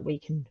whether or not we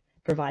can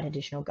provide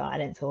additional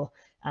guidance or,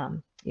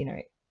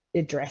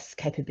 address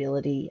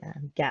capability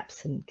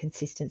gaps and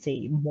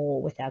consistency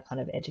more with our kind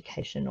of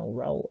educational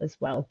role as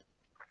well.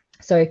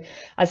 So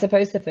I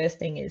suppose the first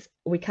thing is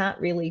we can't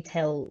really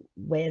tell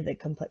where the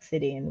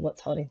complexity and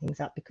what's holding things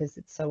up because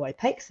it's so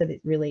opaque. So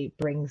that really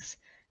brings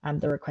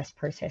the request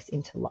process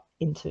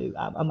into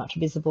a much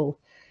visible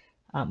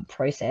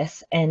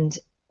process. And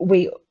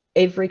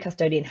every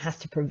custodian has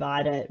to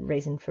provide a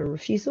reason for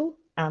refusal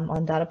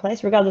on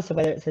Dataplace, regardless of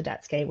whether it's a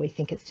DAT scheme. We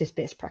think it's just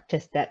best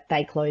practice that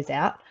they close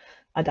out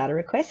a data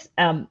request.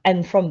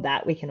 And from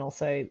that, we can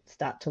also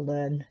start to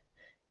learn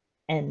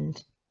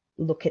and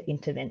look at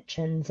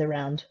interventions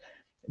around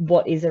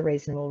what is a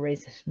reasonable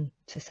reason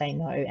to say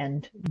no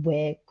and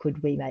where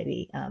could we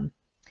maybe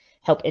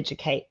help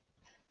educate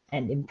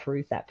and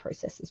improve that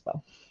process as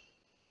well.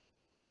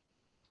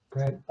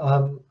 Great.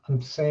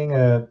 I'm seeing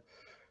a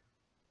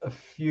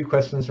few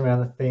questions around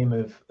the theme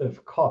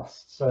of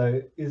cost.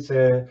 So is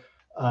there,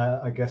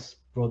 I guess,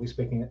 broadly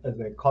speaking, are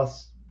there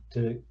costs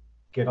to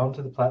get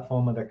onto the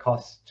platform? Are there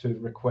costs to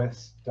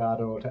request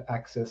data or to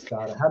access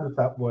data? How does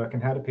that work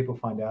and how do people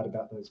find out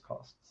about those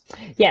costs?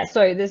 Yeah,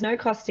 so there's no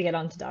cost to get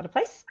onto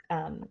Dataplace.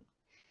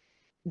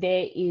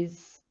 There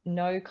is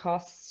no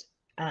cost.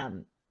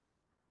 I'm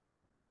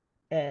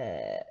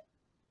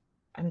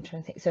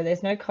trying to think. So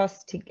there's no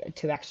cost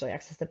to actually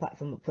access the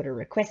platform or put a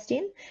request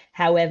in.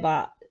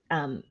 However,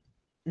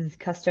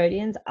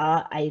 custodians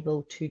are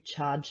able to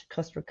charge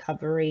cost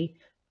recovery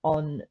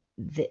on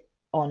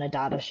a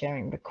data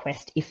sharing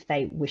request if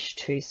they wish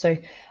to. So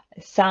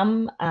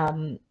some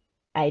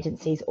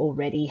agencies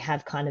already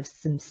have kind of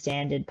some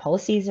standard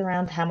policies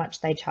around how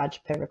much they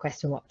charge per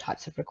request and what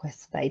types of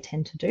requests they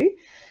tend to do.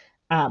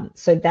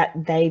 So that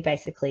they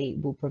basically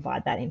will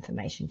provide that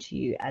information to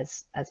you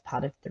as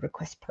part of the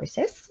request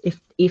process.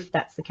 If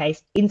that's the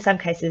case, in some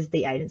cases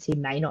the agency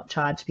may not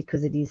charge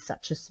because it is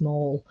such a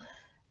small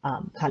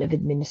kind of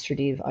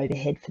administrative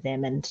overhead for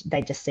them, and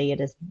they just see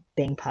it as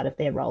being part of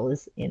their role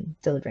as in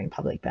delivering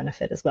public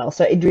benefit as well.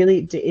 So it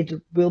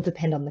will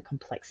depend on the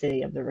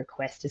complexity of the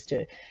request as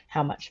to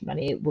how much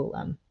money it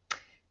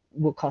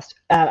will cost.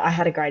 I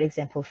had a great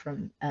example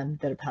from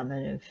the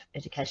Department of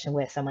Education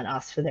where someone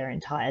asked for their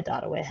entire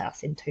data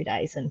warehouse in 2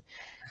 days, and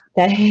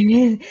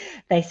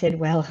they said,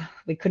 well,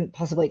 we couldn't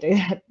possibly do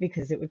that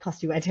because it would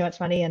cost you way too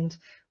much money and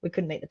we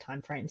couldn't meet the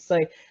time frame.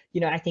 So,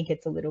 I think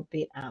it's a little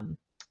bit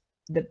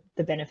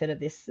the benefit of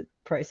this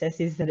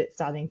process is that it's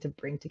starting to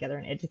bring together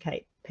and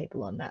educate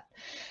people on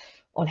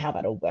how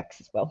that all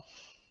works as well.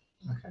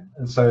 Okay,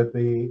 and so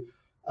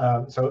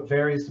so it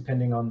varies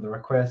depending on the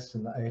request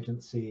and the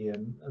agency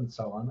and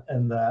so on,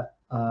 and that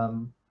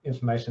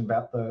information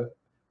about the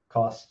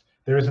cost,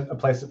 there isn't a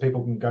place that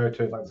people can go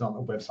to, like it's not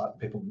a website that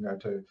people can go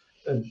to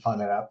and find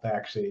that out. They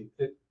actually,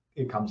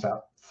 it comes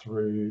out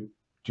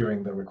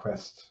during the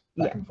request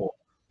back and forth.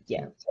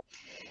 Yeah.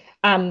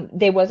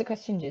 There was a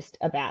question just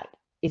about,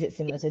 is it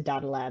similar to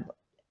Data Lab?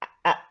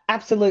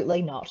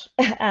 Absolutely not.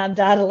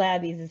 Data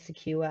Lab is a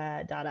secure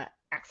data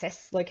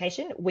access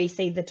location. We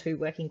see the two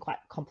working quite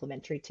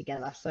complementary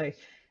together. So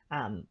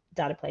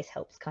Dataplace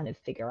helps kind of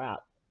figure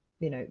out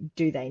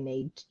do they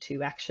need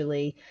to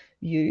actually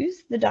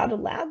use the data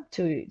lab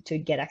to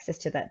get access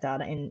to that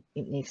data? And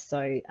if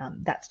so,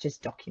 that's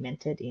just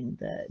documented in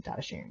the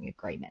data sharing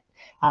agreement.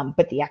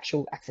 But the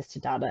actual access to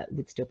data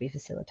would still be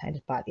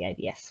facilitated by the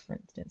ADS, for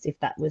instance, if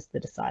that was the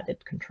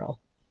decided control.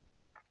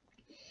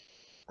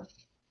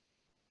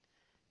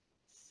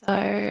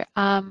 So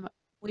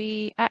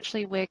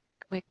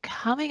we're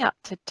coming up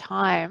to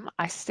time.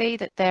 I see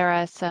that there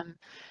are some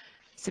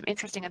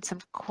interesting and some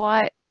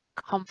quite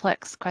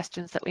complex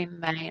questions that we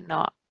may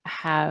not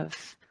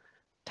have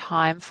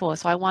time for.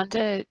 So I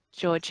wonder,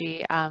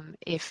 Georgie,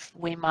 if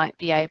we might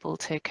be able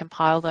to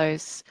compile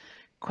those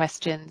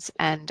questions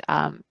and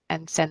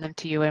send them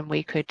to you, and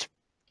we could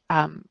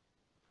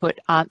put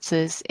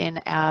answers in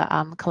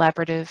our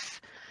collaborative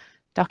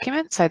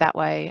document, so that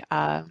way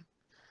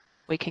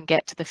we can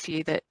get to the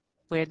few that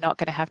we're not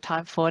going to have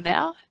time for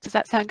now. Does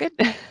that sound good?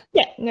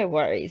 Yeah, no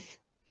worries.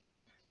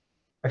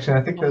 Actually,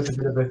 I think there's a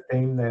bit of a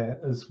theme there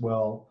as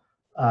well,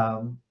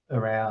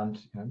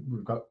 around,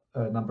 we've got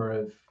a number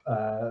of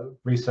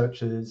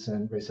researchers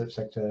and research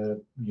sector,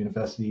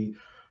 university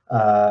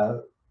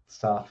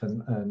staff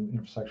and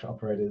infrastructure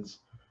operators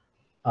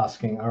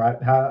asking, all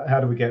right, how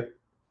do we get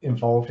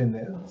involved in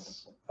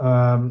this?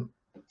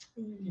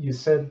 You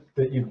said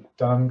that you've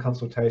done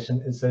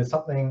consultation. Is there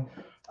something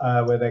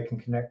where they can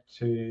connect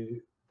to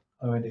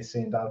ONDC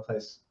and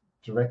Dataplace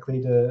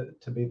directly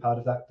to be part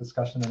of that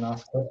discussion and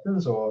ask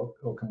questions, or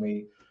can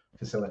we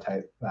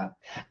facilitate that?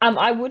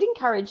 I would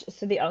encourage,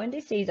 so the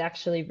ONDC is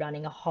actually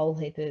running a whole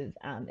heap of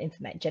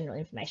general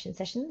information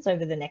sessions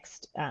over the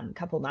next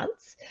couple of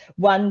months.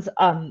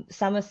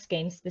 Some are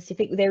scheme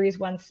specific. There is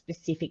one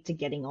specific to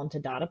getting onto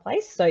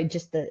Dataplace, so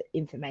just the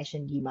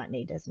information you might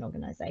need as an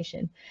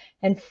organisation.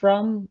 And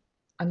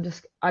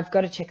I've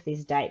got to check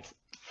these dates.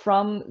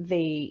 From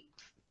the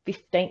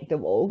 15th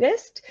of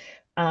August,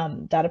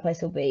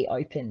 Dataplace will be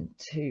open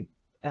to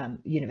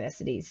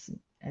universities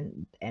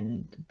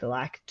and the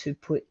like to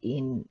put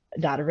in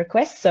data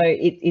requests. So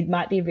it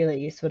might be really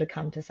useful to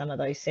come to some of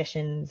those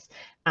sessions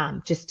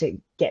just to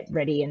get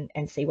ready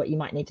and see what you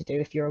might need to do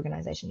if your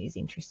organisation is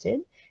interested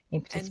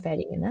in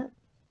participating in that.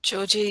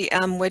 Georgie,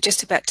 we're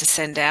just about to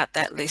send out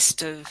that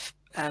list of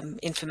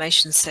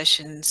information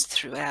sessions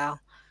through our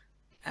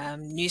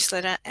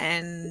newsletter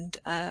and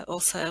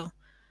also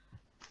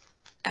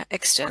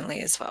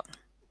externally as well.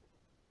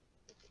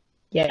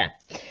 Yeah,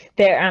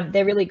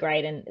 they're really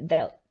great, and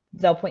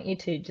they'll point you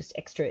to just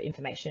extra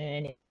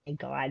information and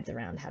guides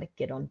around how to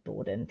get on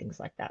board and things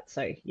like that.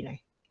 So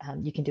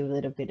you can do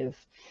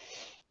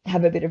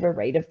have a bit of a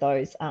read of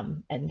those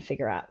and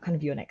figure out kind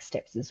of your next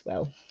steps as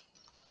well.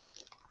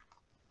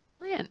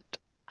 Brilliant.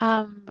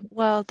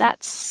 Well,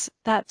 that's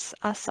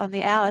us on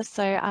the hour.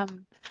 So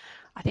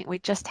I think we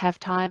just have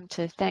time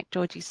to thank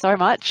Georgie so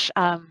much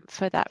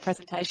for that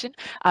presentation,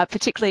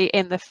 particularly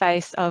in the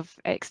face of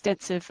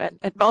extensive and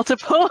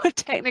multiple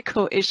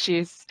technical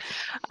issues.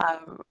 I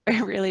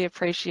really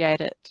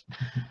appreciate it.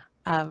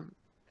 No,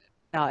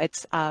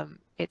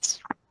 it's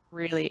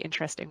really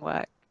interesting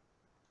work.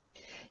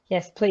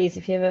 Yes, please,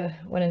 if you ever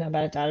want to know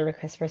about a data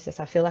request process,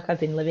 I feel like I've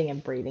been living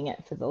and breathing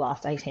it for the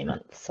last 18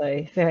 months.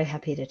 So very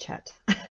happy to chat.